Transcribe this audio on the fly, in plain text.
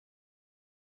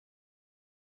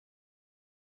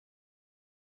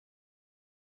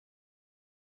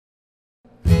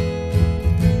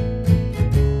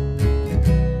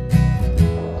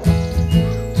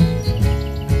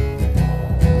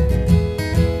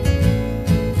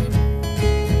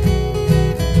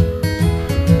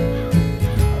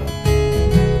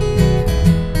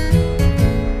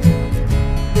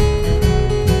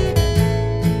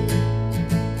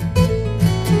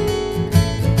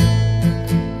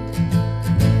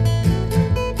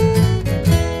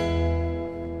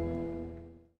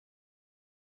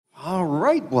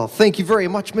right. Well, thank you very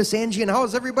much, Miss Angie. And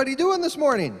how's everybody doing this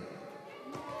morning?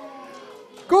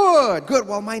 Good, good.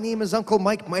 Well, my name is Uncle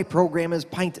Mike. My program is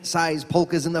Pint-Sized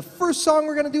Polkas. And the first song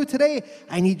we're going to do today,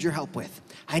 I need your help with.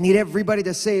 I need everybody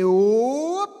to say,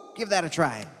 whoop. Give that a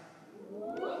try.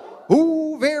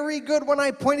 Ooh, very good. When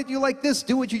I point at you like this,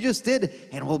 do what you just did,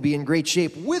 and we'll be in great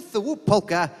shape with the whoop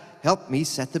polka. Help me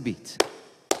set the beat.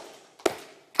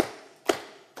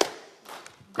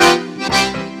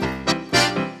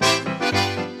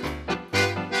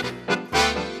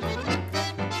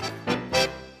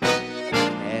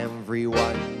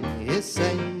 Everyone is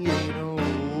saying,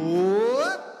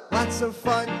 oh, lots of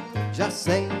fun, just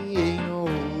saying,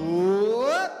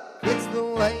 oh, it's the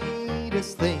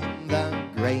latest thing, the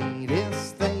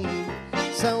greatest thing,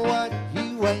 so what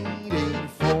you waiting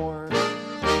for?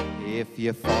 If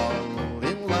you fall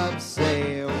in love,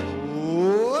 say,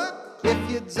 oh,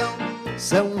 if you don't,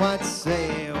 so what,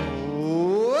 say,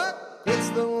 oh, it's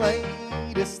the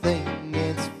latest thing,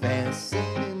 it's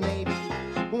fascinating,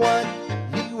 what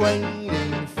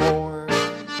waiting for.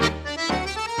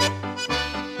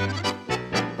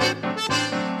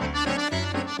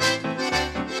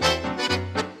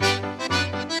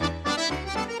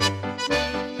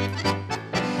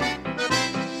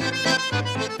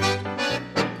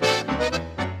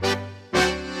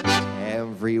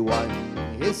 Everyone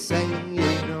is saying,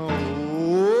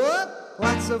 oh,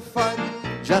 lots of fun,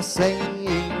 just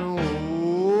saying,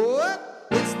 oh,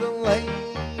 it's the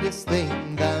latest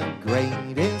thing, the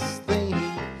greatest thing,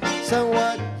 so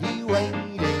what you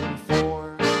waiting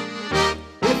for?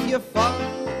 If you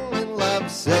fall in love,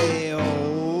 say,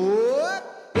 oh,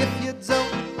 if you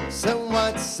don't, so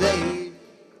what, say,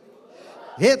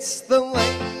 it's the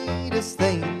latest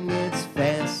thing, it's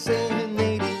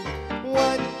fascinating,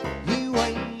 what you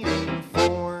waiting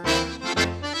for?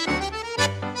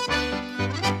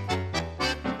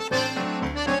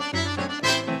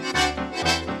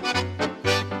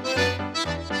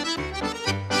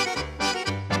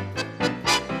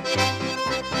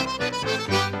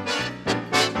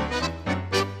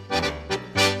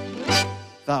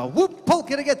 The whoop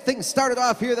polka to get things started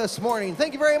off here this morning.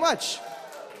 Thank you very much.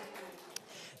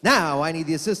 Now I need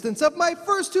the assistance of my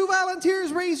first two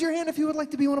volunteers. Raise your hand if you would like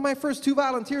to be one of my first two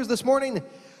volunteers this morning.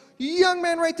 Young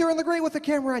man right there in the gray with the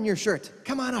camera on your shirt.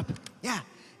 Come on up. Yeah.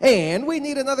 And we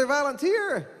need another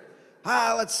volunteer.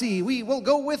 Let's see. We will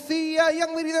go with the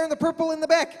young lady there in the purple in the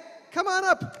back. Come on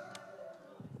up.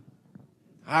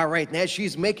 All right. And as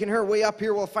she's making her way up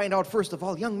here, we'll find out first of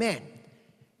all, young man.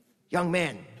 Young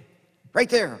man. Right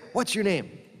there. What's your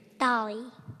name? Dolly.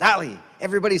 Dolly.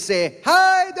 Everybody say,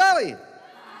 hi, Dolly.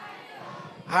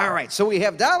 Hi. All right. So we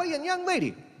have Dolly and young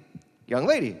lady. Young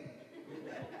lady.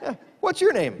 Yeah. What's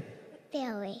your name?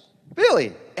 Billy.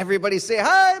 Billy. Everybody say,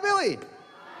 hi, Billy.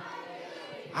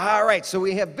 Hi. All right. So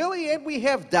we have Billy and we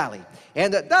have Dolly.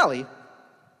 And Dolly.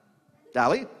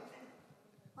 Dolly.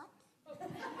 What?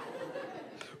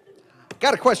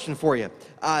 Got a question for you.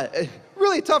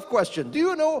 Really tough question. Do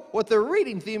you know what the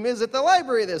reading theme is at the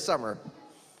library this summer?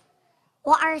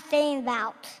 What are you saying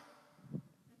about?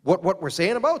 What we're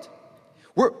saying about?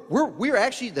 We're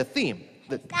actually the theme.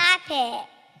 Stop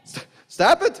it.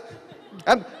 Stop it!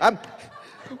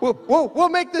 We'll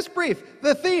make this brief.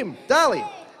 The theme, Dolly,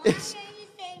 is.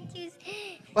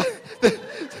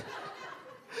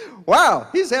 Wow,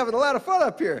 he's having a lot of fun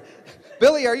up here.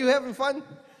 Billy, are you having fun?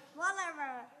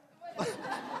 Whatever.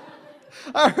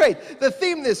 All right, the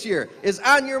theme this year is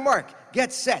On Your Mark,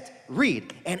 Get Set,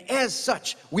 Read. And as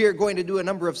such, we are going to do a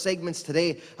number of segments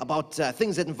today about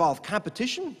things that involve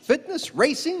competition, fitness,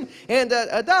 racing. And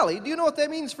Dolly, do you know what that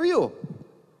means for you?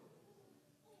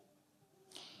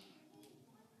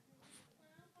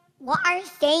 What are you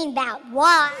saying about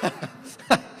what?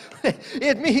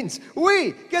 It means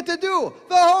we get to do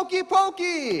the hokey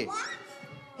pokey. What?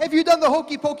 Have you done the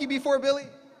hokey pokey before, Billy?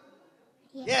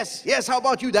 Yes. Yes. How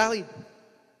about you, Dolly?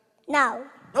 No.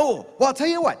 Oh, well, I'll tell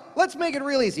you what. Let's make it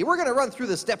real easy. We're going to run through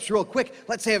the steps real quick.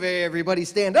 Let's have everybody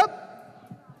stand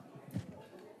up.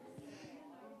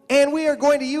 And we are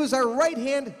going to use our right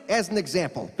hand as an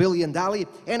example, Billy and Dolly.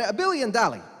 And Billy and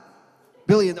Dolly.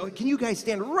 Billy and can you guys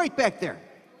stand right back there?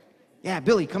 Yeah,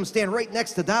 Billy, come stand right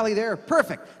next to Dolly there.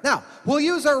 Perfect. Now, we'll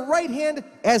use our right hand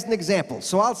as an example.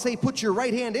 So I'll say put your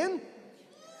right hand in.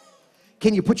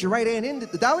 Can you put your right hand in,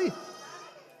 Dolly?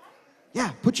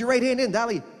 Yeah, put your right hand in,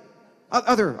 Dolly.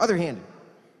 Other hand.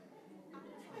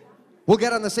 We'll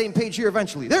get on the same page here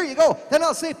eventually. There you go. Then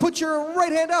I'll say put your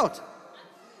right hand out.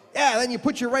 Yeah, then you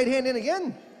put your right hand in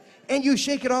again, and you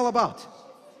shake it all about.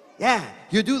 Yeah,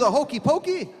 you do the hokey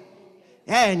pokey.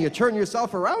 Yeah, and you turn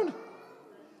yourself around.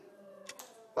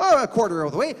 a quarter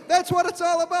of the way. That's what it's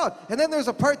all about. And then there's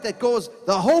a part that goes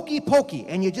the hokey pokey,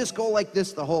 and you just go like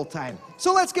this the whole time.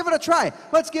 So let's give it a try.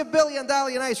 Let's give Billy and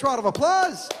Dolly a nice round of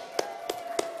applause.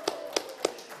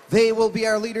 They will be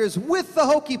our leaders with the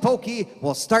hokey pokey.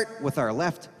 We'll start with our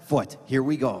left foot. Here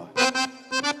we go.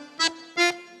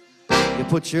 You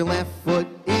put your left foot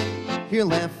in, your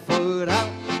left foot out,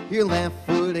 your left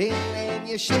foot in, and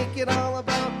you shake it all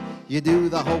about. You do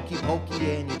the hokey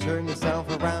pokey and you turn yourself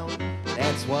around.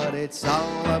 That's what it's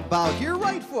all about. Your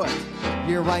right foot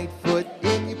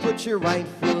in, you put your right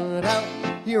foot out,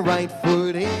 your right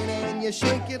foot in, and you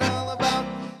shake it all about.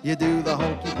 You do the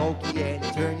hokey pokey and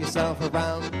you turn yourself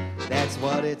around. That's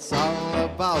what it's all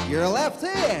about. Your left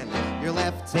hand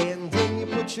in, you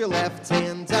put your left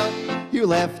hand out, your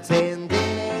left hand in,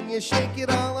 and you shake it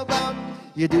all about.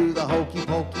 You do the hokey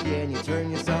pokey and you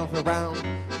turn yourself around.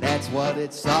 That's what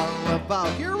it's all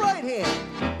about. Your right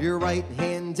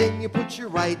hand in, you put your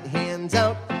right hand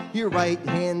out, your right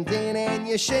hand in, and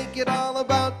you shake it all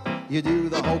about. You do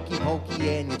the hokey pokey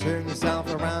and you turn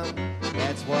yourself around.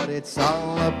 That's what it's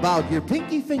all about. Your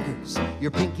pinky fingers in, you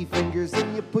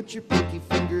put your pinky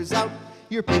fingers out,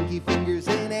 your pinky fingers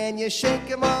in, and you shake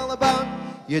them all about.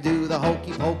 You do the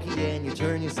hokey pokey and you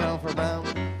turn yourself around.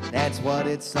 That's what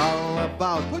it's all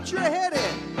about. Put your head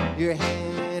in, your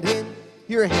head in,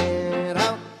 your head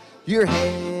out, your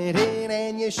head in,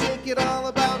 and you shake it all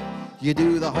about. You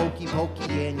do the hokey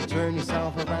pokey and you turn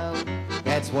yourself around.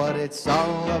 That's what it's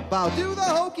all about. Do the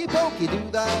hokey pokey,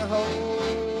 do the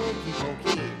hokey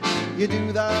pokey. You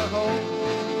do the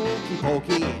hokey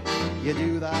pokey. You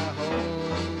do the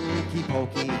hokey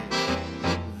pokey.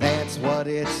 That's what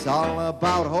it's all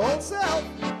about. Whole self,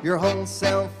 your whole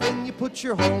self in, you put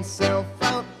your whole self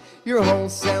out, your whole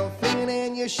self in,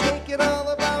 and you shake it all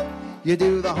about. You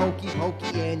do the hokey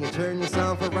pokey and you turn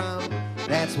yourself around.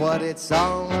 That's what it's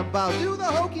all about. Do the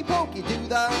hokey pokey, do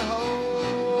the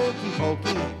hokey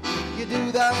pokey. You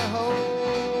do the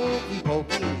hokey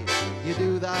pokey. You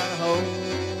do the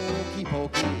hokey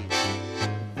pokey.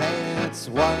 That's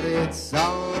what it's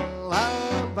all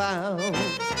about.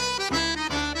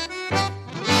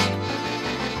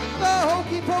 The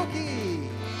hokey pokey.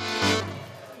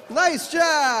 Nice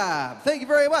job. Thank you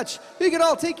very much. You can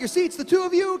all take your seats. The two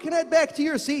of you can head back to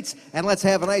your seats. And let's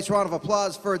have a nice round of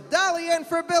applause for Dolly and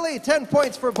for Billy. 10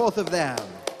 points for both of them.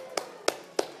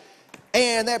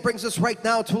 And that brings us right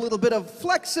now to a little bit of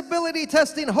flexibility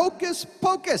testing, hocus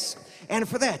pocus. And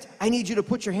for that, I need you to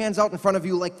put your hands out in front of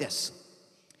you like this.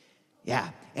 Yeah.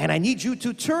 And I need you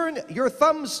to turn your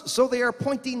thumbs so they are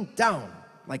pointing down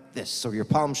like this. So your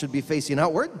palm should be facing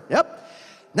outward. Yep.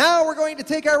 Now we're going to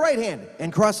take our right hand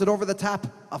and cross it over the top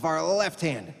of our left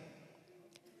hand.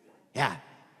 Yeah.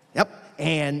 Yep.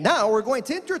 And now we're going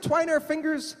to intertwine our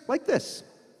fingers like this.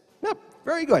 Yep.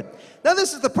 Very good. Now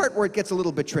this is the part where it gets a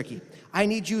little bit tricky. I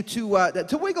need you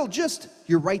to wiggle just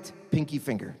your right pinky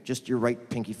finger. Just your right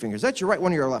pinky finger. Is that your right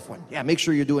one or your left one? Yeah, make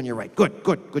sure you're doing your right. Good,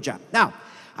 good, good job. Now,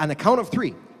 on the count of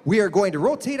 3, we are going to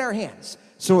rotate our hands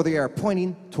so they are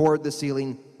pointing toward the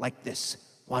ceiling like this.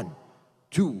 1,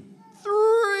 2,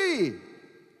 3.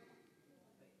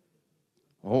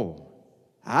 Oh.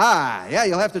 Ah, yeah,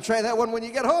 you'll have to try that one when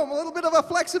you get home. A little bit of a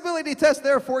flexibility test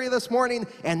there for you this morning.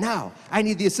 And now, I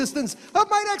need the assistance of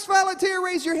my next volunteer.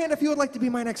 Raise your hand if you would like to be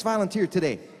my next volunteer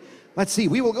today. Let's see,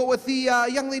 we will go with the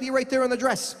young lady right there in the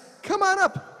dress. Come on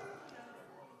up.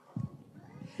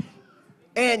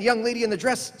 And young lady in the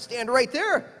dress, stand right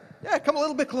there. Yeah, come a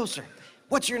little bit closer.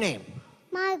 What's your name?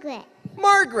 Margaret.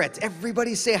 Margaret.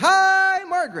 Everybody say, hi,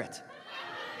 Margaret.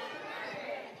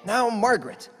 Now,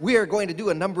 Margaret, we are going to do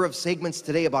a number of segments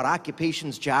today about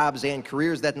occupations, jobs, and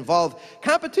careers that involve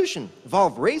competition,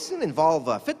 involve racing,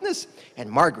 involve fitness. And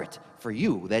Margaret, for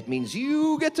you, that means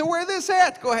you get to wear this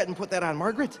hat. Go ahead and put that on,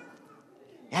 Margaret.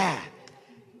 Yeah.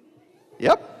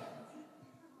 Yep.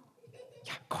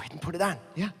 Yeah, go ahead and put it on.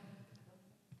 Yeah.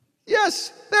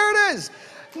 Yes, there it is.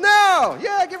 Now,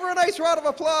 yeah, give her a nice round of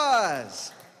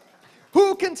applause.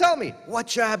 Who can tell me what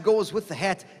job goes with the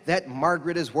hat that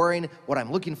Margaret is wearing? What I'm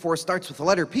looking for starts with the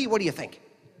letter P. What do you think?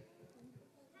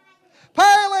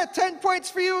 Pilot, 10 points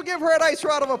for you. Give her a nice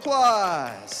round of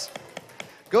applause.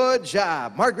 Good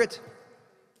job. Margaret,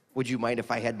 would you mind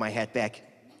if I had my hat back?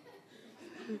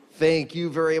 Thank you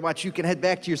very much. You can head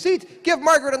back to your seat. Give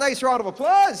Margaret a nice round of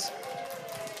applause.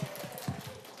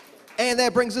 And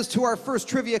that brings us to our first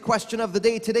trivia question of the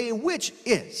day today, which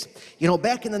is, you know,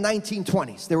 back in the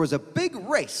 1920s, there was a big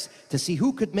race to see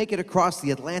who could make it across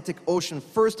the Atlantic Ocean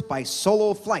first by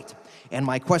solo flight. And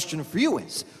my question for you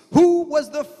is, who was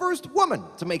the first woman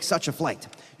to make such a flight?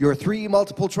 Your 3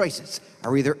 multiple choices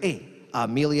are either A,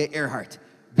 Amelia Earhart,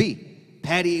 B,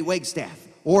 Patty Wagstaff,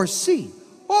 Or C,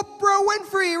 Oprah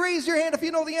Winfrey? Raise your hand if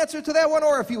you know the answer to that one,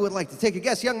 or if you would like to take a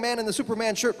guess. Young man in the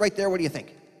Superman shirt right there, what do you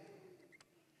think?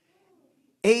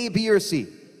 A, B, or C?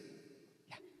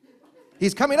 Yeah.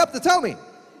 He's coming up to tell me.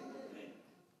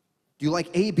 Do you like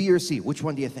A, B, or C? Which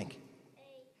one do you think?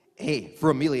 A, for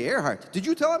Amelia Earhart. Did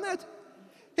you tell him that?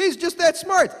 He's just that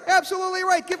smart. Absolutely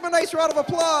right. Give him a nice round of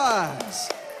applause.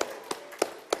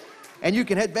 And you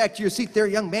can head back to your seat there,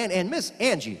 young man. And Miss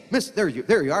Angie, there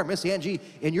you are, Miss Angie,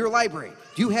 in your library.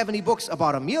 Do you have any books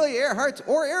about Amelia Earhart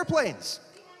or airplanes?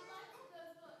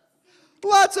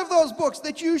 Lots of those books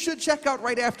that you should check out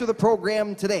right after the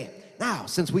program today. Now,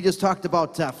 since we just talked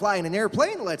about flying an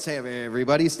airplane, let's have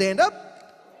everybody stand up.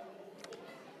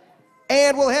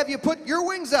 And we'll have you put your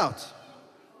wings out.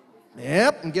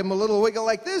 Yep, and give them a little wiggle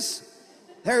like this.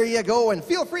 There you go, and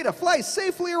feel free to fly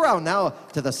safely around now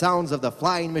to the sounds of the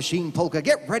flying machine polka.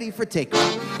 Get ready for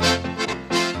takeoff.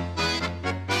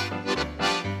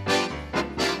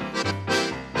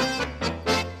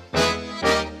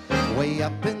 Way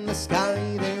up in the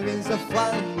sky there is a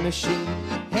flying machine,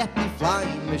 happy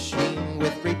flying machine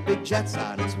with great big jets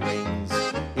on its wings.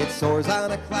 It soars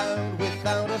on a cloud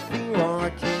without a fear or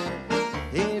a care.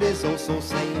 It is oh so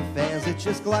safe as it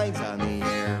just glides on the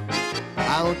air.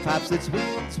 Out pops its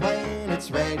wheels when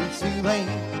it's ready to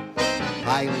land,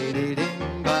 piloted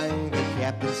in by the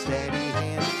captain's steady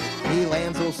hand. He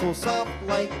lands oh so soft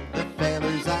like the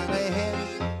feathers on a hen.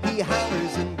 He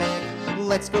hollers and back,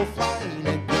 let's go flying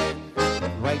again.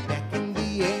 Right back in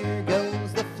the air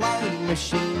goes the flying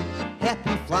machine,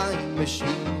 happy flying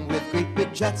machine with great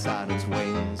big jets on its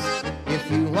wings. If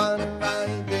you want to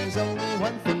ride, there's only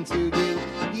one thing to do.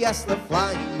 Yes, the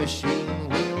flying machine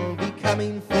will be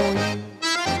coming for you.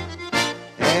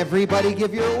 Everybody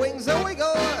give your wings a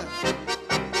wiggle.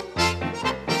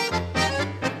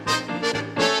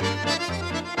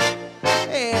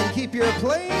 And keep your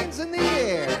planes in the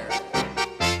air.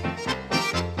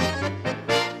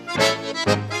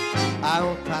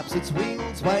 Out pops its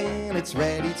wheels when it's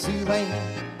ready to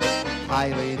land,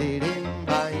 piloted in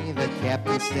by the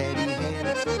captain's steady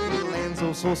hand. He lands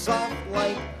oh so soft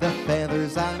like the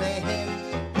feathers on a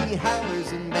hen. He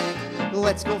hollers and back,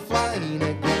 let's go flying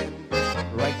again.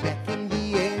 Right back in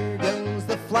the air goes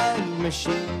the flying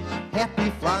machine, happy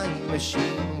flying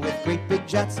machine with great big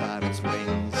jets on its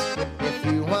wings. If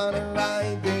you want to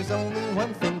ride, there's only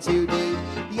one thing to do.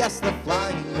 Yes, the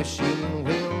flying machine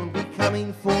will be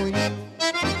coming for you.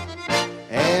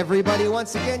 Everybody,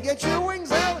 once again, get your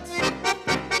wings out.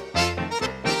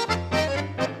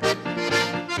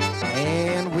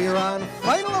 And we're on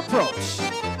final approach.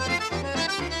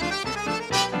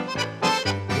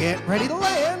 Get ready to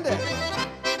land.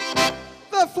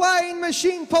 The flying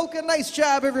machine polka. Nice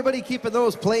job, everybody, keeping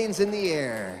those planes in the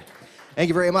air. Thank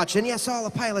you very much. And yes, all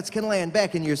the pilots can land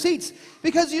back in your seats,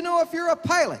 because you know, if you're a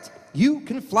pilot, you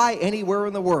can fly anywhere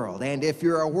in the world. And if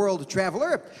you're a world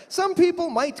traveler, some people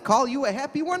might call you a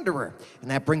happy wanderer.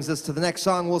 And that brings us to the next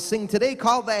song we'll sing today,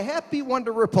 called the Happy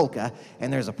Wanderer Polka.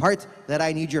 And there's a part that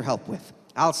I need your help with.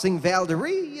 I'll sing Val de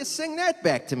Ree, you sing that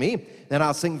back to me. Then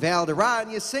I'll sing Val de Ra,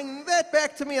 and you sing that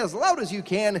back to me as loud as you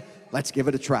can. Let's give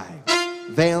it a try.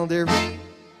 Val de Ree,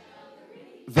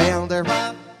 Val de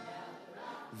Ra,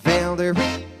 Val de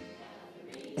Ree.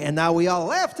 And now we all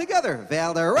laugh together.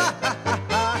 Val de Ra,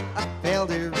 Val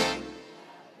de Ree,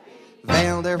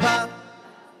 Val de Ra.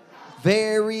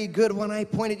 Very good. When I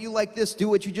point at you like this, do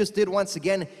what you just did once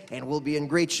again, and we'll be in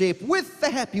great shape with the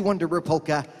Happy Wanderer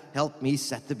Polka. Help me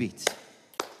set the beats.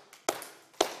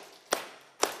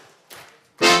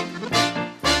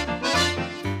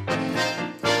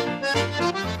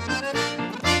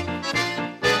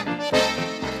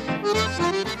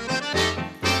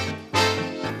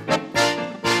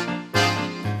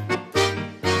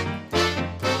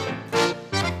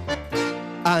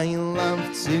 I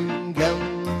love to go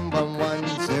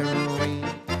wandering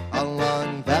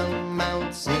along the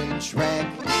mountain track,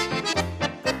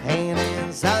 and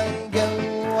as I go,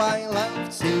 I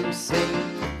love to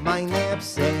sing my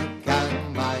knapsack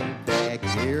on my back.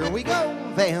 Here we go.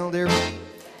 Val de Ree,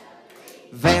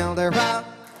 Val de Ra,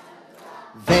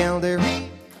 Val de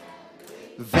Ree,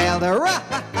 Val de Ra,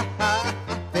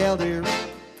 Val de Ree,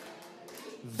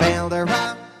 Val de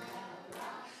Ra.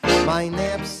 My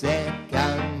knapsack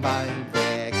on my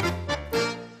back.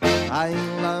 I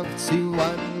love to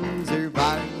wander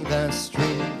by the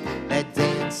stream that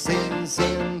dances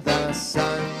in the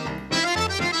sun.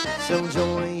 So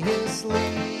joyously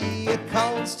it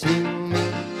calls to me,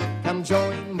 come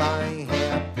join my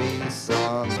happy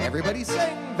song. Everybody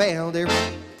sing Val de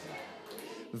Ree,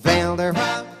 Val de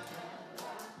Ra,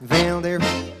 Val de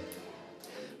Ree,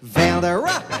 Val de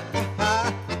Ra,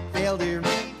 Val de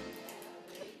Ree.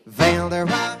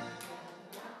 Valderrama,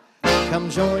 come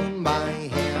join my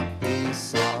happy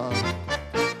song.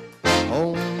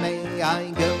 Oh, may I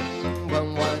go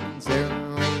from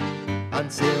wandering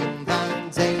until the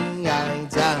day I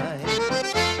die,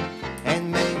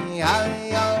 and may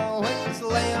I always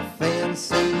laugh and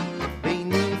sing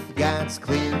beneath God's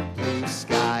clear blue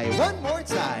sky. One more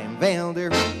time,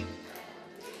 Valderrama,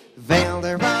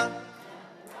 Valderrama,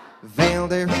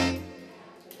 Valderrama,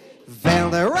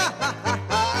 Valderrama,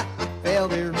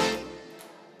 Valderrama,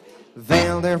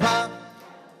 Valderrama,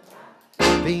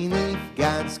 beneath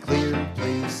God's clear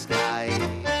blue sky,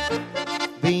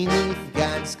 beneath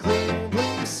God's clear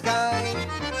blue sky.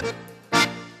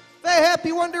 The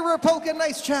Happy Wanderer Polka,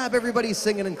 nice job. Everybody's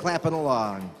singing and clapping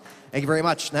along. Thank you very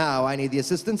much. Now I need the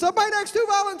assistance of my next two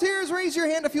volunteers. Raise your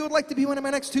hand if you would like to be one of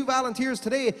my next two volunteers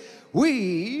today.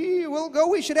 We will go.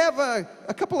 We should have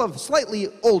a couple of slightly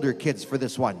older kids for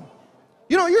this one.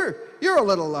 You know, you're a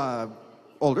little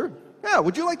older. Yeah,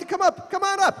 would you like to come up? Come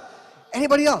on up.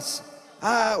 Anybody else?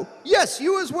 Yes,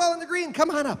 you as well in the green. Come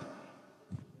on up.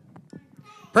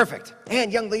 Perfect.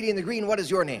 And young lady in the green, what is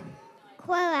your name?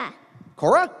 Cora.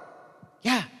 Cora?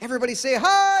 Yeah, everybody say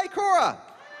hi, Cora.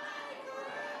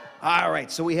 All right,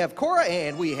 so we have Cora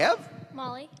and we have?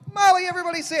 Molly. Molly,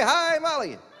 everybody say hi,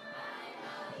 Molly.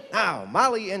 Now,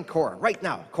 Molly and Cora, right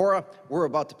now, Cora, we're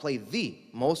about to play the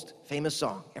most famous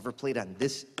song ever played on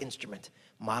this instrument.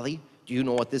 Molly, do you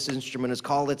know what this instrument is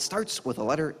called? It starts with a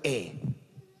letter A.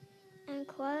 And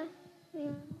Cora? Yeah.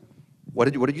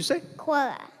 What did you say?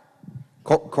 Cora.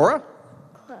 Cora?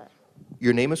 Cora.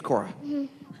 Your name is Cora? Mm-hmm.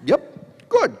 Yep.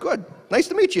 Good, good. Nice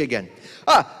to meet you again.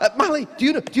 Molly, do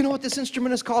you know what this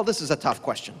instrument is called? This is a tough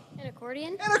question. An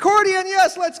accordion? An accordion,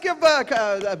 yes. Let's give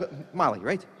Molly,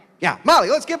 right? Yeah, Molly.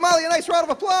 Let's give Molly a nice round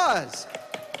of applause.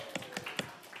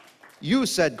 You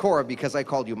said Cora because I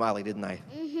called you Molly, didn't I?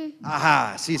 Mm-hmm.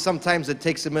 Aha. See, sometimes it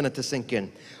takes a minute to sink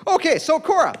in. Okay, so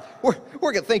Cora, we're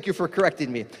gonna thank you for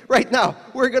correcting me. Right now,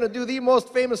 we're gonna do the most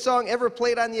famous song ever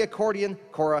played on the accordion,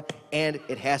 Cora, and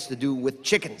it has to do with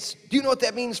chickens. Do you know what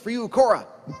that means for you, Cora?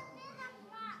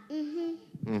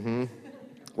 Mm-hmm. Mm-hmm.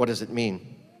 What does it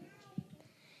mean?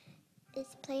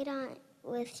 It's played on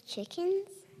with chickens.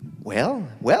 Well,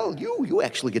 you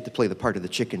actually get to play the part of the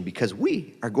chicken because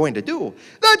we are going to do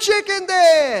the chicken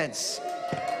dance.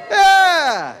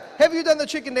 Yeah. Have you done the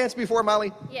chicken dance before,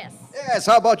 Molly? Yes. Yes.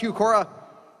 How about you, Cora?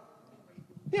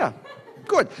 Yeah.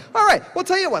 Good. All right. Well,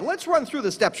 tell you what. Let's run through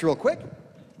the steps real quick.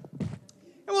 And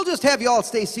we'll just have you all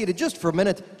stay seated just for a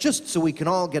minute, just so we can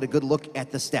all get a good look at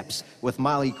the steps with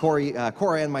Molly,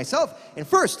 Cora, and myself. And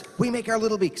first, we make our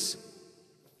little beaks.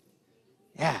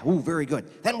 Yeah, ooh, very good.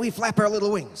 Then we flap our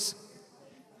little wings.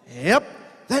 Yep.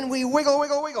 Then we wiggle,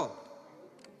 wiggle, wiggle.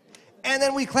 And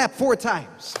then we clap 4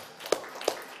 times.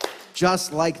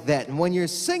 Just like that. And when you're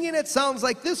singing, it sounds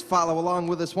like this. Follow along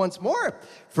with us once more.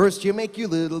 First, you make your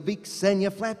little beaks, and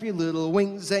you flap your little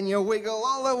wings, and you wiggle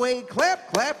all the way.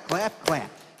 Clap, clap, clap,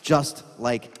 clap. Just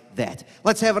like that.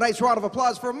 Let's have a nice round of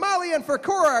applause for Molly and for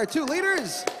Cora, our 2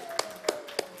 leaders.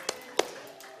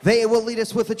 They will lead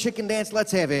us with the chicken dance.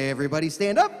 Let's have everybody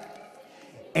stand up.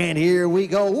 And here we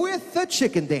go with the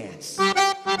chicken dance.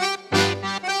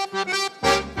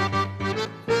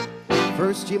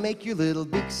 First you make your little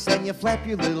beaks and you flap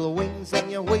your little wings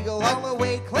and you wiggle all the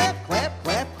way. Clap, clap,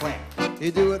 clap, clap.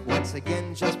 You do it once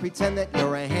again, just pretend that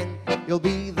you're a hen. You'll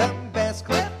be the best.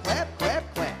 Clap, clap, clap,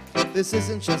 clap. This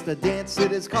isn't just a dance,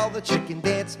 it is called the chicken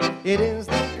dance. It is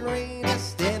the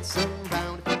greatest dance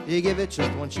around. You give it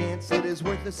just one chance, it is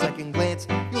worth a second glance.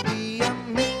 You'll be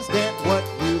amazed at what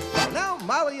you've found. Now,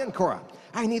 Molly and Cora,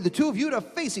 I need the 2 of you to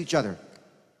face each other.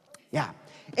 Yeah.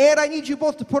 And I need you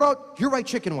both to put out your right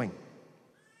chicken wing.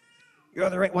 You're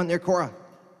the right one there, Cora.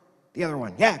 The other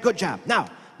one. Yeah, good job. Now,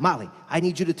 Molly, I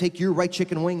need you to take your right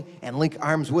chicken wing and link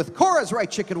arms with Cora's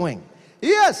right chicken wing.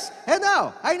 Yes, and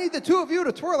now, I need the 2 of you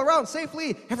to twirl around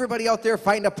safely. Everybody out there,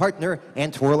 find a partner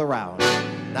and twirl around.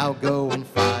 Now go and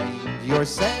find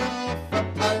yourself a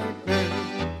partner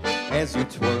as you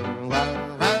twirl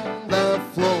around the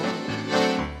floor.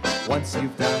 Once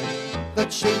you've done the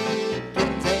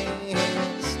chicken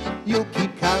dance, you'll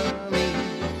keep coming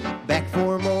back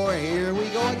for more. Here we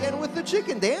go again with the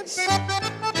chicken dance.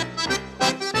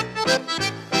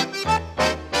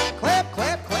 Clap,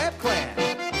 clap, clap, clap.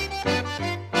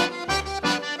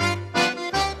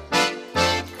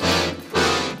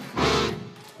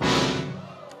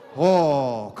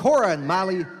 Oh, Cora and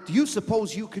Molly, do you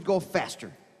suppose you could go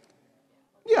faster?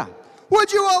 Yeah.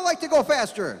 Would you all like to go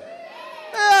faster?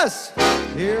 Yes.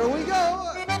 Here we go.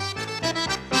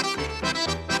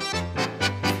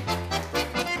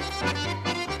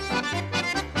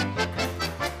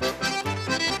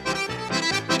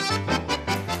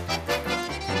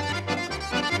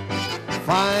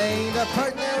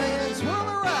 Pardon their hands, whirl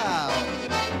around.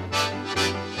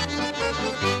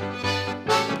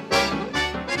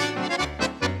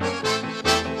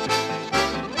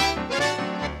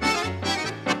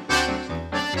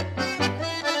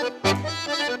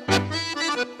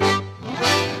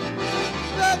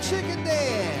 The chicken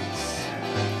dance.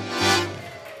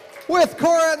 With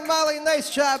Cora and Molly, nice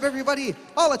job, everybody.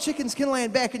 All the chickens can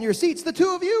land back in your seats. The two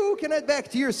of you can head back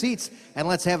to your seats. And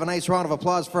let's have a nice round of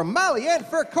applause for Molly and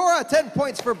for Cora. 10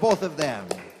 points for both of them.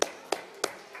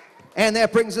 And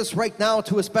that brings us right now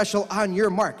to a special On Your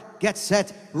Mark, Get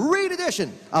Set, Read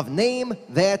edition of Name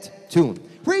That Tune.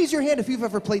 Raise your hand if you've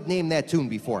ever played Name That Tune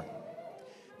before.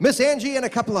 Miss Angie and a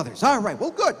couple others. All right, well,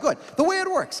 good. The way it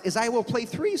works is I will play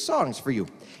 3 songs for you.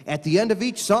 At the end of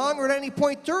each song or at any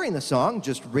point during the song,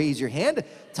 just raise your hand,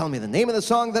 tell me the name of the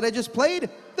song that I just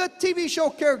played, the TV show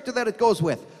character that it goes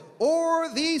with, or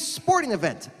the sporting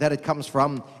event that it comes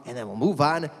from, and then we'll move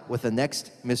on with the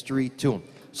next mystery tune.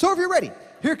 So if you're ready,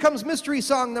 here comes mystery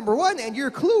song number 1, and your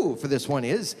clue for this one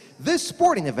is, this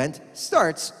sporting event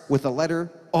starts with the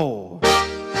letter O.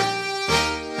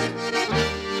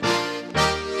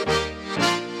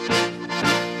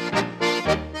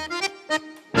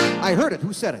 I heard it.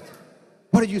 Who said it?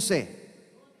 What did you say?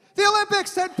 The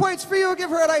Olympics, 10 points for you. Give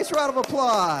her a nice round of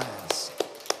applause.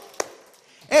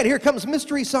 And here comes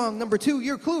mystery song number 2.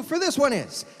 Your clue for this one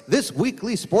is, this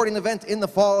weekly sporting event in the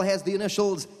fall has the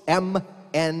initials MNF.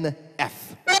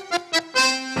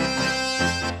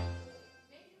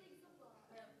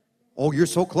 Oh, you're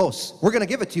so close. We're going to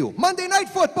give it to you. Monday Night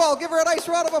Football. Give her a nice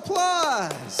round of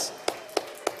applause.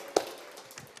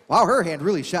 Wow, her hand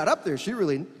really shot up there. She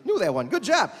really knew that one. Good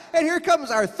job. And here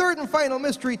comes our third and final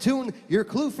mystery tune. Your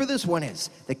clue for this one is,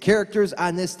 the characters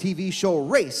on this TV show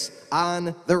race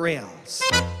on the rails.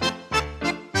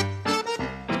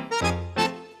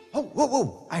 Oh,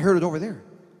 whoa. I heard it over there.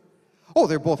 Oh,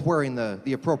 they're both wearing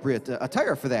the appropriate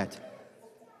attire for that.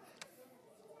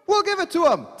 We'll give it to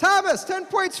them. Thomas, 10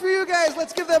 points for you guys.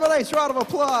 Let's give them a nice round of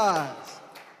applause.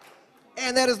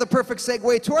 And that is the perfect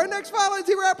segue to our next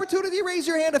volunteer opportunity. Raise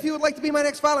your hand if you would like to be my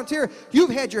next volunteer. You've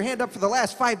had your hand up for the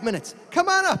last 5 minutes. Come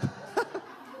on up.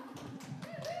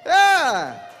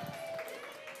 Yeah.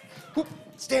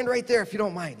 Stand right there if you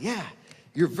don't mind. Yeah.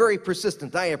 You're very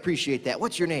persistent. I appreciate that.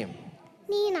 What's your name?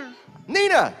 Nina.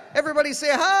 Nina. Everybody say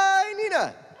hi,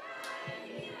 Nina. Hi,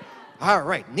 Nina. All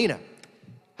right, Nina.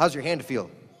 How's your hand feel?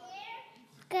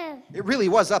 Good. It really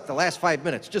was up the last 5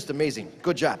 minutes. Just amazing.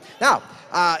 Good job. Now,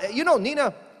 you know,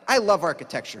 Nina, I love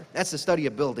architecture. That's the study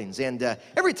of buildings. And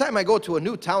every time I go to a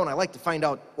new town, I like to find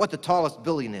out what the tallest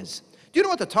building is. Do you know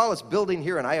what the tallest building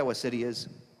here in Iowa City is?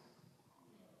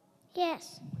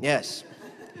 Yes. Yes.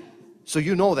 So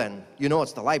you know then. You know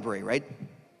it's the library, right?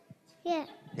 Yeah.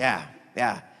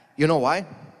 Yeah. You know why?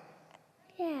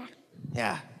 Yeah.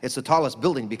 Yeah. It's the tallest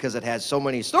building because it has so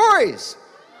many stories.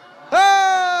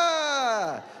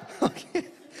 Ah! Okay.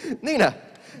 Nina,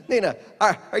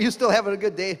 are you still having a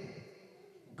good day?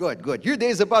 Good. Your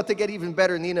day's about to get even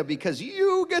better, Nina, because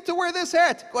you get to wear this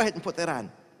hat. Go ahead and put that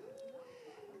on.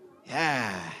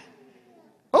 Yeah.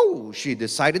 Oh, she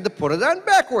decided to put it on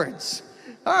backwards.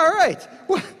 All right.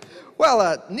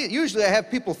 Well, usually I have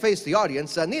people face the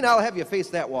audience. Nina, I'll have you face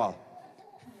that wall.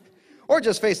 Or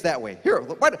just face that way. Here,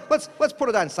 let's put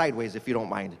it on sideways if you don't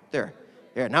mind. There,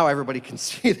 now everybody can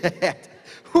see the hat.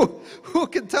 Who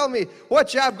can tell me what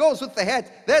job goes with the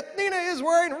hat that Nina is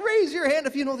wearing? Raise your hand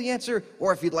if you know the answer,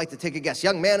 or if you'd like to take a guess.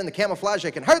 Young man in the camouflage,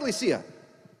 I can hardly see you.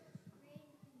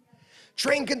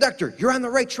 Train conductor, you're on the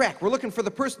right track. We're looking for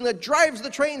the person that drives the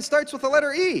train, starts with the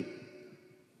letter E.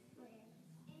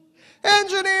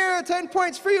 Engineer, 10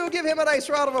 points for you. Give him a nice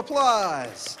round of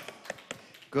applause.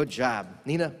 Good job.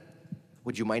 Nina,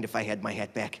 would you mind if I had my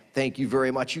hat back? Thank you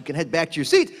very much. You can head back to your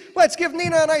seat. Let's give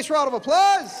Nina a nice round of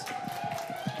applause.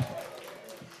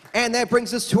 And that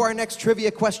brings us to our next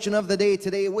trivia question of the day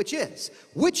today, which is,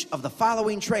 which of the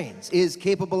following trains is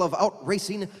capable of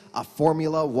outracing a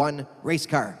Formula One race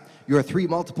car? Your 3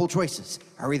 multiple choices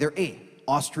are either A,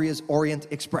 Austria's Orient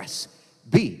Express,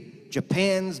 B,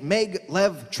 Japan's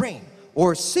Maglev train,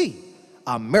 or C,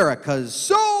 America's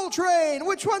Soul Train.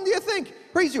 Which one do you think?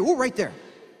 Raise your, right there.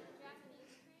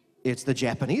 It's the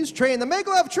Japanese train, the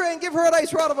Maglev train. Give her a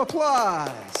nice round of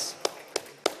applause.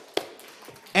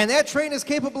 And that train is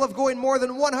capable of going more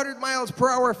than 100 miles per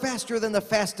hour faster than the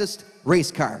fastest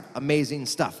race car. Amazing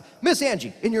stuff. Miss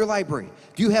Angie, in your library,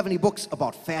 do you have any books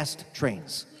about fast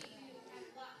trains?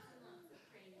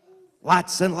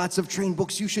 Lots and lots of train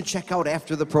books you should check out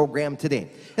after the program today.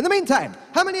 In the meantime,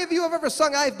 how many of you have ever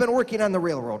sung "I've Been Working on the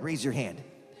Railroad"? Raise your hand.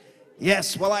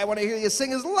 Yes, well, I want to hear you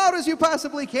sing as loud as you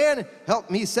possibly can. Help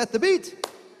me set the beat.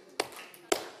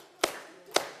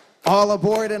 All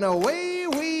aboard and away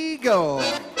we go.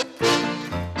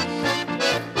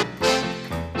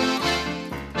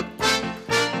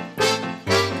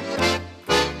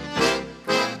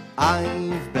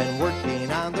 I've been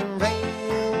working on the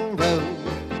railroad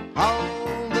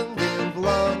all the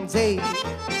livelong day.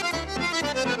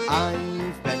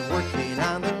 I've been working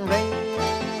on the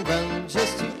railroad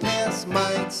just to pass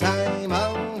my time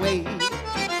away.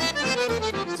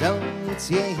 Don't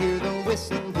you hear the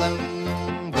whistle blowing?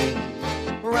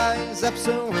 Rise up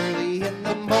so early in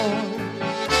the morning.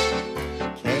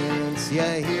 Can't you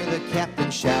hear the captain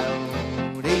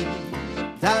shouting?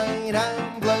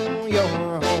 Dinah, blow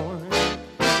your horn.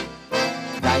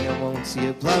 Dinah, won't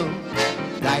you blow?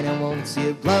 Dinah, won't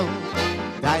you blow?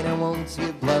 Dinah, won't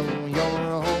you blow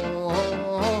your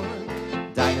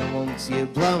horn? Dinah, won't you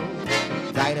blow?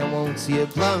 Dinah, won't you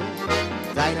blow?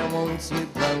 Dinah, won't you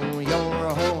blow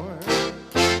your horn?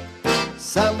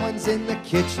 Someone's in the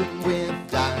kitchen with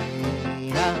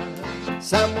Dinah.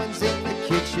 Someone's in the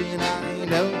kitchen, I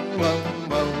know. Whoa,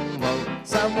 whoa, whoa.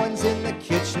 Someone's in the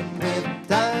kitchen with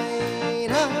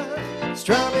Dinah,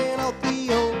 strumming out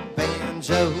the old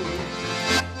banjo.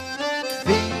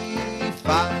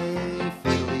 Fee-fi,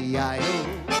 fiddly-I-O.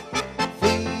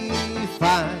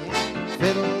 Fee-fi,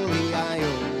 fiddly-I-O.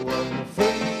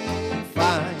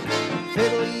 Fee-fi,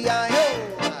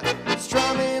 fiddly-I-O.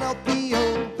 Strumming out the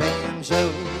old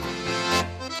banjo.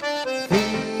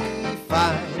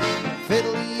 Fee-fi,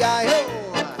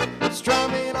 fiddly-I-O.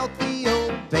 Strumming out the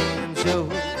old banjo.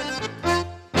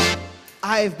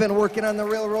 I've been working on the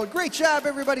railroad. Great job,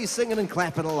 everybody, singing and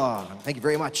clapping along. Thank you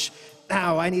very much.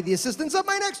 Now I need the assistance of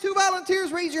my next two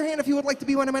volunteers. Raise your hand if you would like to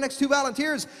be one of my next two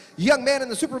volunteers. Young man in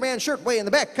the Superman shirt way in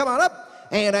the back, come on up.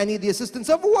 And I need the assistance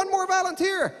of one more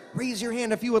volunteer. Raise your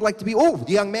hand if you would like to be, the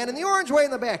young man in the orange way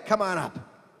in the back, come on up.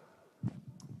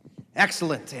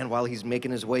 Excellent. And while he's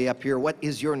making his way up here, what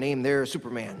is your name there,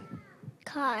 Superman?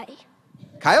 Kai.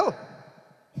 Kyle?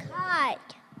 Kai.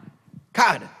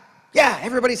 Cod. Yeah,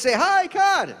 everybody say hi,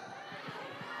 Cod.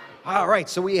 All right,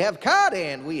 so we have Cod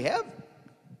and we have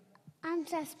I'm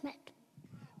Sesmet.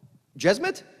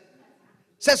 Jesmet?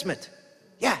 Sesmet.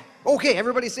 Yeah, okay,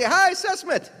 everybody say hi,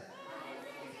 Sesmet.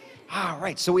 All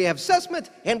right, so we have Sesmet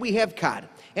and we have Cod.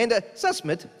 And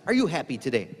Sesmet, are you happy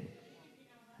today?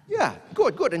 Yeah,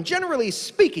 good, good. And generally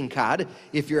speaking, Cod,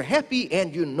 if you're happy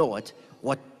and you know it,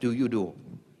 what do you do?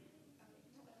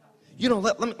 You know,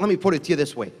 let me put it to you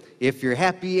this way. If you're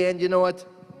happy and you know it,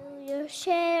 You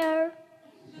share.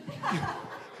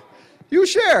 you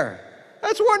share.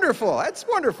 That's wonderful. That's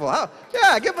wonderful.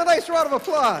 Yeah, give him a nice round of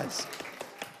applause.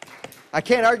 I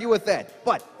can't argue with that.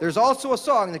 But there's also a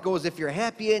song that goes, if you're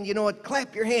happy and you know it,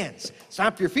 clap your hands.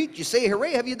 Stomp your feet, you say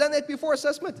hooray. Have you done that before,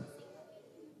 Assessment?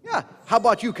 Yeah. How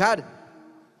about you, Cod?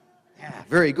 Yeah,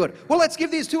 very good. Well, let's give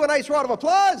these two a nice round of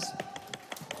applause.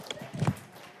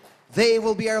 They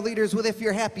will be our leaders with If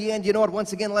You're Happy and You Know It.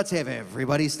 Once again, let's have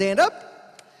everybody stand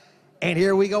up. And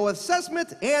here we go with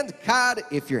Sesmet and Cod,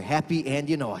 If You're Happy and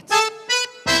You Know It.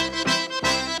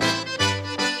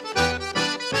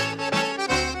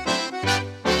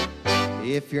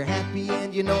 If you're happy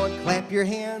and you know it, clap your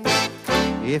hands.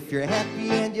 If you're happy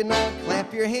and you know it,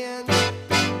 clap your hands.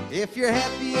 If you're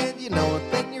happy and you know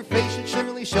it, then your face should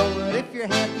surely show it. If you're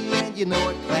happy and you know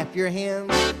it, clap your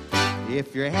hands.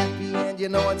 If you're happy and you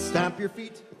know it, stomp your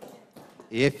feet.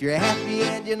 If you're happy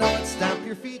and you know it, stomp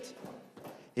your feet.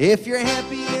 If you're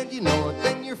happy and you know it,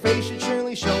 then your face should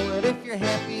surely show it. If you're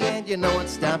happy and you know it,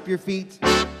 stomp your feet.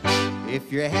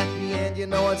 If you're happy and you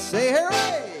know it, say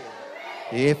hooray.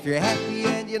 If you're happy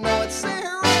and you know it, say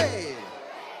hooray.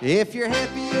 If you're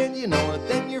happy and you know it,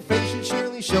 then your face should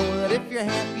surely show it. If you're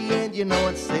happy and you know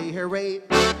it, say hooray.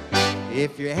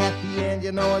 If you're happy and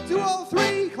you know it, do all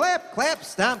three. Clap, clap,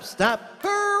 stomp, stomp,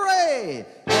 hooray.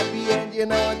 Happy and you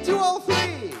know it, do all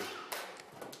three.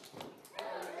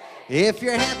 If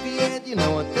you're happy and you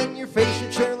know it, then your face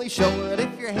should surely show it.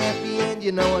 If you're happy and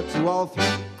you know it, do all three.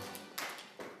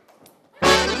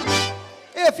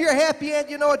 If you're happy and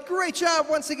you know it, great job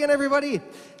once again, everybody.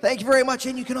 Thank you very much,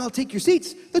 and you can all take your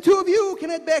seats. The two of you can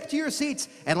head back to your seats,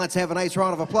 and let's have a nice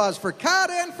round of applause for Cod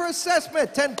and for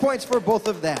Sesmet. 10 points for both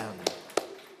of them.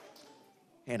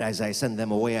 And as I send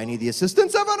them away, I need the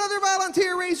assistance of another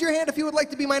volunteer. Raise your hand if you would like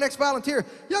to be my next volunteer.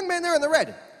 Young man there in the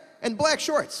red and black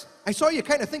shorts. I saw you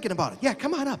kind of thinking about it. Yeah,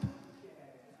 come on up.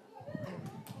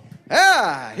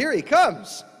 Ah, here he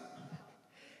comes.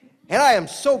 And I am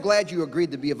so glad you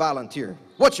agreed to be a volunteer.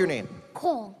 What's your name?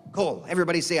 Cole. Cole.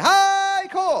 Everybody say, hi,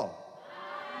 Cole.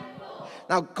 Hi, Cole.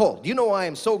 Now, Cole, do you know why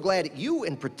I'm so glad you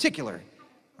in particular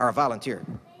are a volunteer?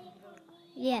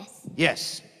 Yes.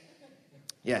 Yes.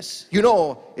 Yes. You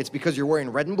know it's because you're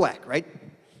wearing red and black, right?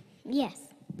 Yes.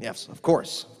 Yes, of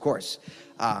course, of course.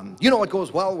 You know what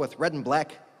goes well with red and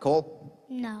black, Cole?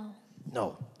 No.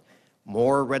 No.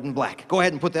 More red and black. Go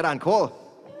ahead and put that on, Cole.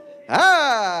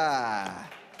 Ah!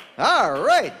 All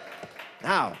right.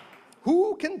 Now,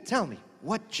 who can tell me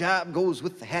what job goes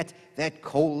with the hat that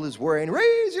Cole is wearing?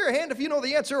 Raise your hand if you know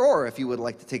the answer, or if you would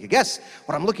like to take a guess.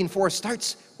 What I'm looking for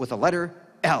starts with the letter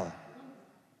L.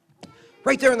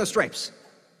 Right there in the stripes.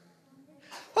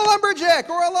 A lumberjack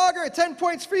or a logger, 10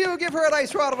 points for you. Give her a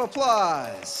nice round of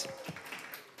applause.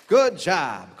 Good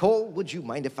job. Cole, would you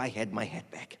mind if I had my hat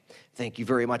back? Thank you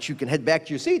very much. You can head back to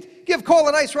your seat. Give Cole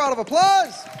a nice round of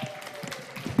applause.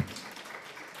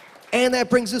 And that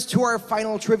brings us to our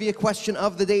final trivia question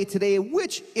of the day today,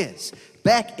 which is,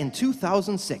 back in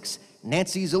 2006,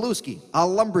 Nancy Zalewski, a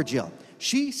lumberjill,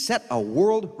 she set a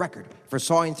world record for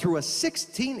sawing through a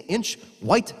 16-inch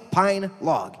white pine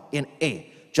log in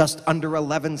A, just under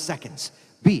 11 seconds,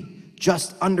 B,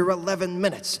 just under 11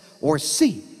 minutes, or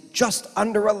C, just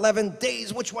under 11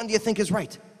 days. Which one do you think is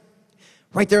right?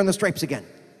 Right there in the stripes again.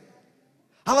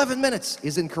 11 minutes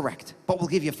is incorrect, but we'll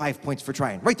give you 5 points for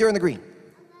trying. Right there in the green.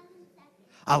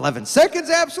 11 seconds,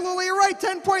 absolutely right.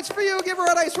 10 points for you. Give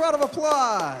her a nice round of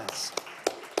applause.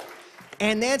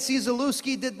 And Nancy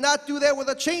Zalewski did not do that with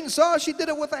a chainsaw. She did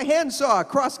it with a handsaw,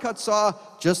 crosscut saw,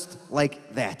 just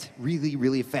like that. Really,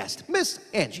 really fast. Miss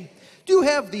Angie, do you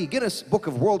have the Guinness Book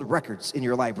of World Records in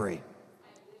your library?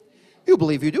 You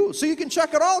believe you do. So you can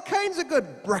check out all kinds of good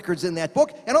records in that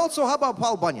book. And also, how about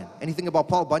Paul Bunyan? Anything about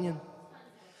Paul Bunyan?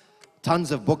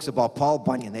 Tons of books about Paul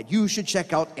Bunyan that you should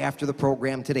check out after the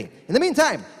program today. In the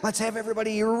meantime, let's have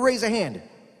everybody raise a hand.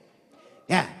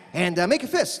 Yeah, and make a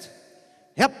fist.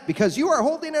 Yep, because you are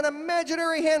holding an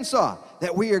imaginary handsaw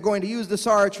that we are going to use to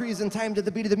saw our trees in time to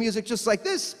the beat of the music just like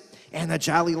this. And the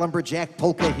Jolly Lumberjack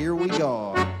Polka, here we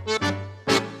go.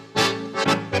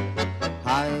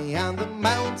 High on the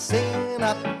mountain,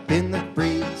 up in the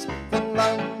breeze, the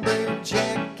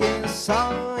lumberjack is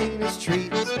sawing his trees.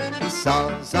 He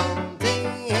saws all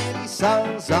day and he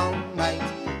saws all night.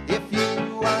 If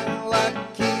you are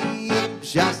lucky, you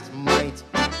just might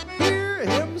hear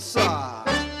him saw.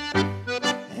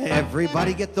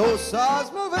 Everybody get those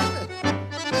saws moving.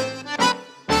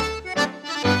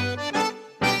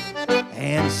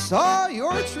 And saw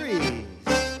your trees.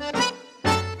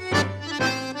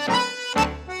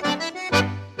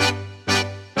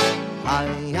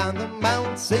 High on the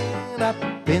mountain,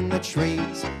 up in the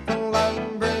trees, the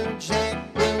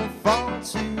lumberjack will fall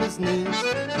to his knees.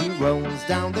 He rolls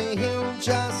down the hill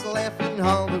just laughing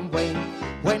all the way.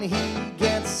 When he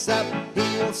gets up,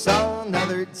 he'll saw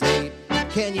another day.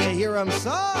 Can you hear him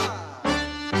saw?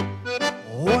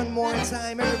 One more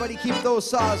time, everybody keep those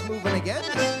saws moving again.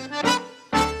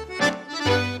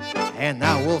 And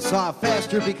now we'll saw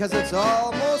faster because it's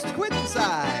almost quit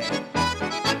inside.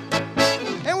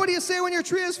 And what do you say when your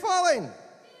tree is falling?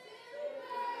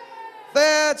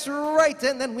 That's right,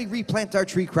 and then we replant our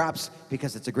tree crops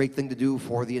because it's a great thing to do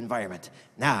for the environment.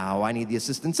 Now I need the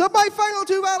assistance of my final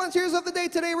two volunteers of the day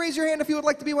today. Raise your hand if you would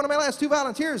like to be one of my last two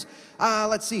volunteers.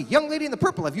 Let's see, young lady in the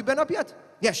purple, have you been up yet?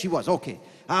 Yes, she was, okay.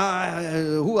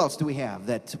 Who else do we have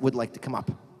that would like to come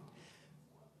up?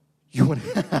 You want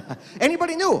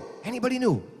anybody new? Anybody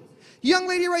new? Young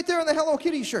lady right there in the Hello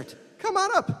Kitty shirt. Come on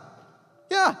up.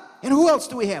 Yeah, and who else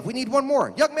do we have? We need one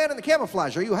more. Young man in the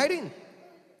camouflage, are you hiding?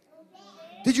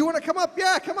 Did you want to come up?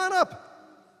 Yeah, come on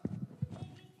up.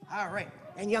 All right.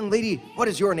 And young lady, what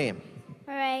is your name?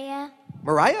 Maria.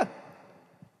 Mariah?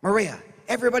 Maria.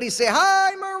 Everybody say,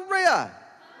 hi, Maria.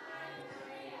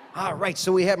 All right,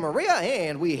 so we have Maria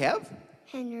and we have?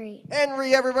 Henry.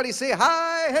 Henry. Everybody say,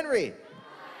 hi, Henry.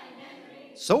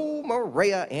 So,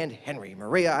 Maria and Henry.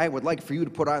 Maria, I would like for you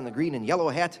to put on the green and yellow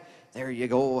hat. There you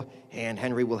go. And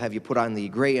Henry will have you put on the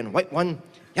gray and white one.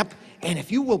 Yep. And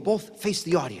if you will both face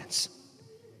the audience.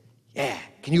 Yeah.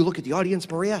 Can you look at the audience,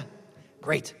 Maria?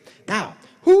 Great. Now,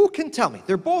 who can tell me?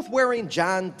 They're both wearing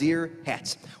John Deere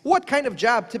hats. What kind of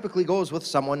job typically goes with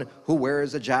someone who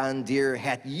wears a John Deere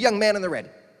hat? Young man in the red.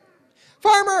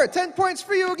 Farmer, 10 points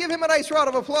for you. Give him a nice round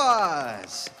of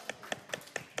applause.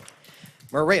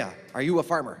 Maria, are you a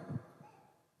farmer?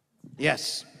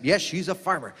 Yes. Yes, she's a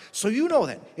farmer. So you know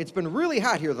that. It's been really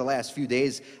hot here the last few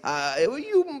days.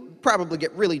 You probably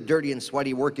get really dirty and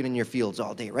sweaty working in your fields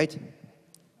all day, right?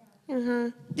 Uh-huh.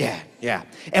 Yeah, yeah.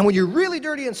 And when you're really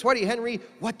dirty and sweaty, Henry,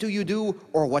 what do you do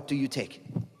or what do you take?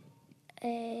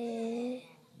 To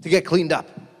get cleaned up?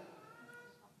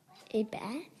 A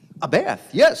bath. A bath,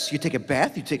 yes. You take a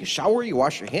bath, you take a shower, you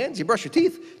wash your hands, you brush your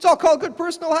teeth. It's all called good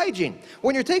personal hygiene.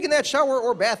 When you're taking that shower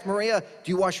or bath, Maria,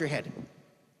 do you wash your head?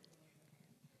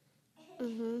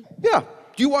 Yeah.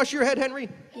 Do you wash your head, Henry?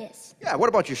 Yes. Yeah. What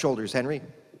about your shoulders, Henry?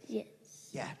 Yes.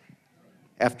 Yeah.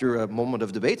 After a moment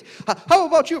of debate. How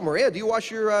about you, Maria? Do you wash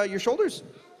your shoulders?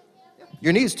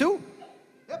 Your knees too?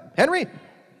 Yep. Henry?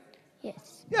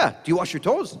 Yes. Yeah. Do you wash your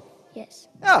toes? Yes.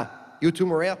 Yeah. You too,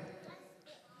 Maria?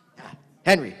 Yeah.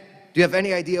 Henry, do you have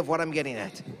any idea of what I'm getting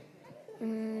at?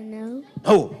 No.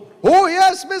 Oh. Oh,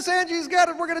 yes, Miss Angie's got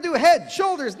it. We're going to do head,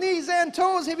 shoulders, knees, and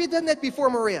toes. Have you done that before,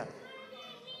 Maria?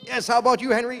 Yes. How about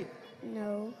you, Henry?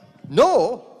 No.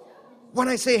 No. When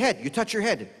I say head, you touch your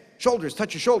head. Shoulders,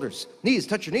 touch your shoulders. Knees,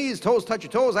 touch your knees. Toes, touch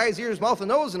your toes. Eyes, ears, mouth, and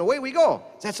nose, and away we go.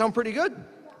 Does that sound pretty good?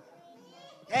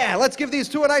 Yeah, let's give these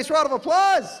two a nice round of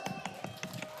applause.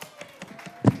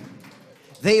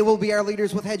 They will be our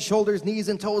leaders with head, shoulders, knees,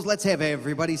 and toes. Let's have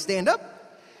everybody stand up.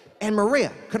 And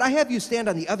Maria, could I have you stand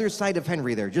on the other side of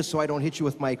Henry there, just so I don't hit you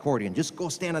with my accordion? Just go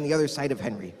stand on the other side of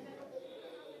Henry.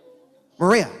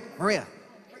 Maria, right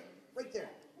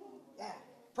there. Yeah,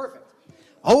 perfect.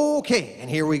 Okay, and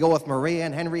here we go with Maria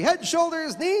and Henry. Head,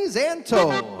 shoulders, knees, and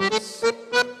toes.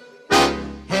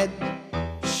 Head,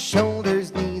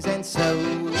 shoulders, knees, and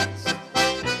toes.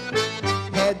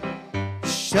 Head,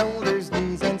 shoulders,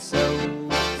 knees, and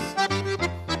toes.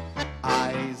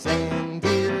 Eyes and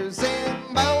ears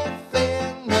and mouth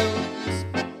and nose.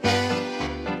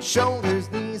 Head,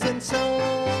 shoulders, knees, and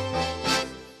toes.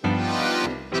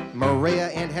 Maria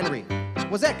and Henry.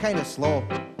 Was that kind of slow?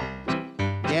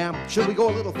 Yeah, should we go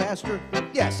a little faster?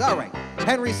 Yes, all right.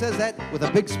 Henry says that with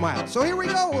a big smile. So here we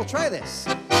go, we'll try this.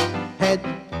 Head,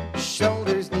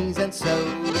 shoulders, knees, and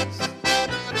toes.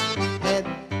 Head,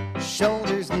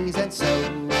 shoulders, knees, and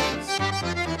toes.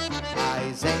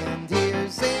 Eyes and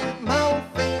ears and mouth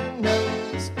and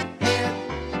nose.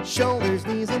 Head, shoulders,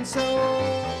 knees, and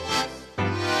toes.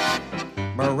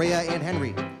 Maria and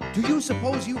Henry, do you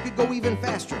suppose you could go even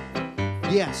faster?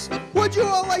 Yes. Would you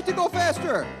all like to go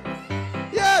faster?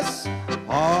 Yes!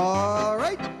 All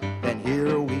right, then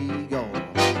here we go.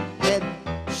 Head,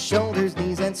 shoulders,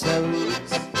 knees, and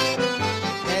toes.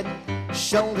 Head,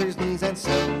 shoulders, knees, and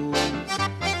toes.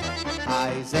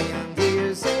 Eyes and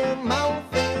ears and mouth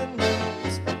and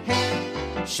nose.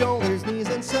 Head, shoulders, knees,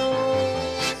 and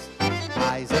toes.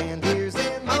 Eyes and ears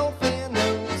and mouth and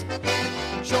nose.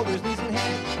 Head, shoulders, knees, and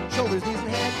head. Shoulders, knees, and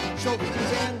head. Shoulders,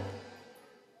 knees, and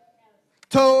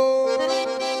toes.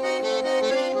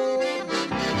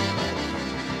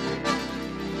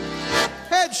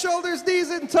 Head, shoulders, knees,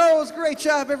 and toes. Great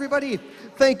job, everybody.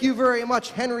 Thank you very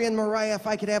much. Henry and Mariah, if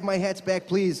I could have my hats back,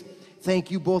 please. Thank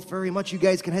you both very much. You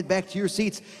guys can head back to your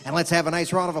seats, and let's have a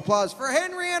nice round of applause for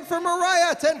Henry and for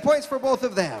Mariah. 10 points for both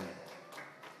of them.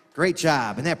 Great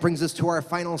job. And that brings us to our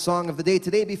final song of the day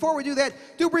today. Before we do that,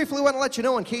 do briefly want to let you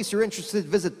know, in case you're interested,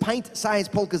 visit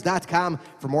pintsizepolkas.com.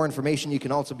 For more information, you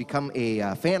can also become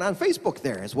a fan on Facebook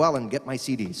there as well and get my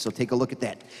CDs. So take a look at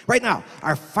that. Right now,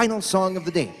 our final song of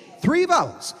the day. 3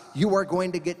 vowels you are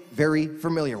going to get very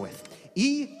familiar with.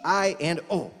 E, I, and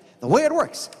O. The way it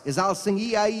works is I'll sing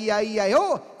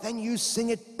E-I-E-I-E-I-O, then you sing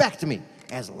it back to me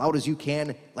as loud as you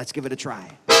can. Let's give it a try.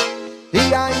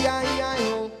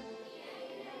 E-I-E-I-E-I-O.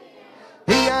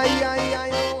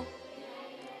 E-I-E-I-E-I-O.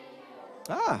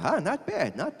 Not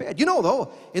bad, not bad. You know,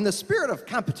 though, in the spirit of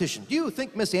competition, do you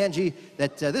think, Miss Angie,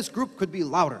 that this group could be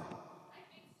louder?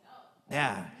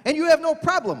 Yeah, and you have no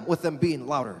problem with them being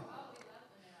louder.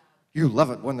 You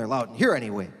love it when they're loud in here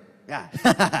anyway.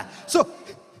 Yeah. So,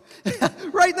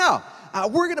 right now,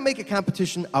 we're going to make a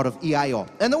competition out of EIO.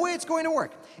 And the way it's going to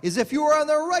work is if you are on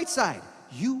the right side,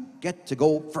 you get to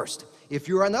go first. If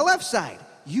you're on the left side,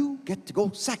 you get to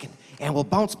go second. And we'll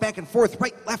bounce back and forth,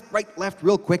 right, left,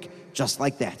 real quick, just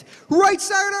like that. Right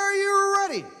side, are you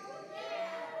ready?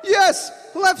 Yes.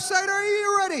 Left side, are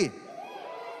you ready?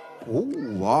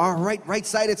 Oh, all right, right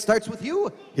side, it starts with you.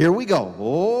 Here we go.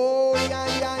 Oh,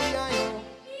 E-I-E-I-E-I-O.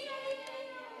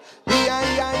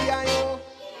 E-I-E-I-E-I-O.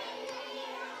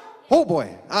 Oh,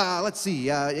 boy. Let's see.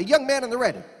 A young man in the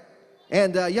red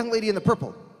and a young lady in the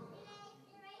purple.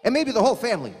 And maybe the whole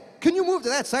family. Can you move to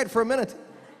that side for a minute?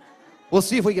 We'll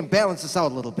see if we can balance this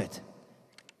out a little bit.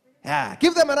 Yeah,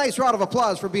 give them a nice round of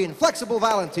applause for being flexible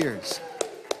volunteers.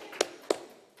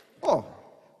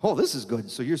 Oh, this is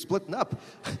good. So you're splitting up.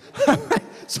 All right.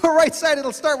 So right side,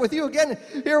 it'll start with you again.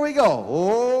 Here we go.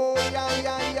 Oh,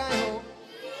 E-I-E-I-E-I-O.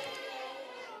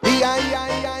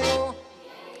 E-I-E-I-E-I-O.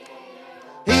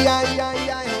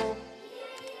 E-I-E-I-E-I-O.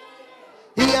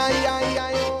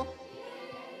 E-I-E-I-E-I-O.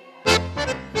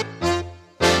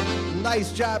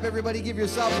 Nice job, everybody. Give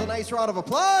yourselves a nice round of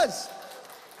applause.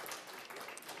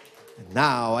 And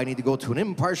now I need to go to an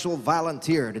impartial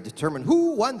volunteer to determine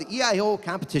who won the EIO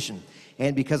competition.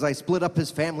 And because I split up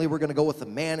his family, we're going to go with the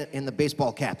man in the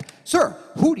baseball cap. Sir,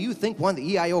 who do you think won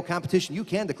the EIO competition? You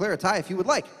can declare a tie if you would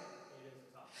like.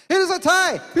 It is a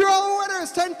tie. You're all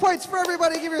winners. 10 points for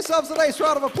everybody. Give yourselves a nice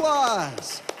round of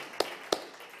applause.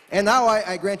 And now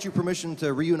I grant you permission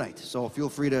to reunite. So feel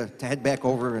free to head back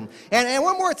over. And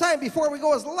one more time before we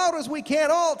go as loud as we can,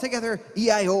 all together,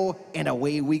 E-I-O, and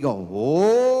away we go.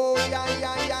 Oh,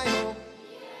 E-I-E-I-E-I-O.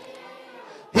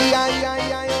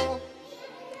 E-I-E-I-E-I-O.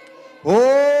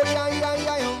 Oh,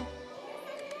 E-I-E-I-E-I-O.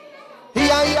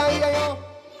 E-I-E-I-E-I-O.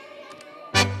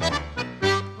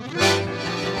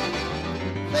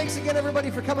 Thanks again, everybody,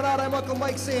 for coming out. I'm Uncle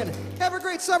Mike saying, have a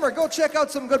great summer. Go check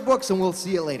out some good books, and we'll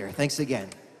see you later. Thanks again.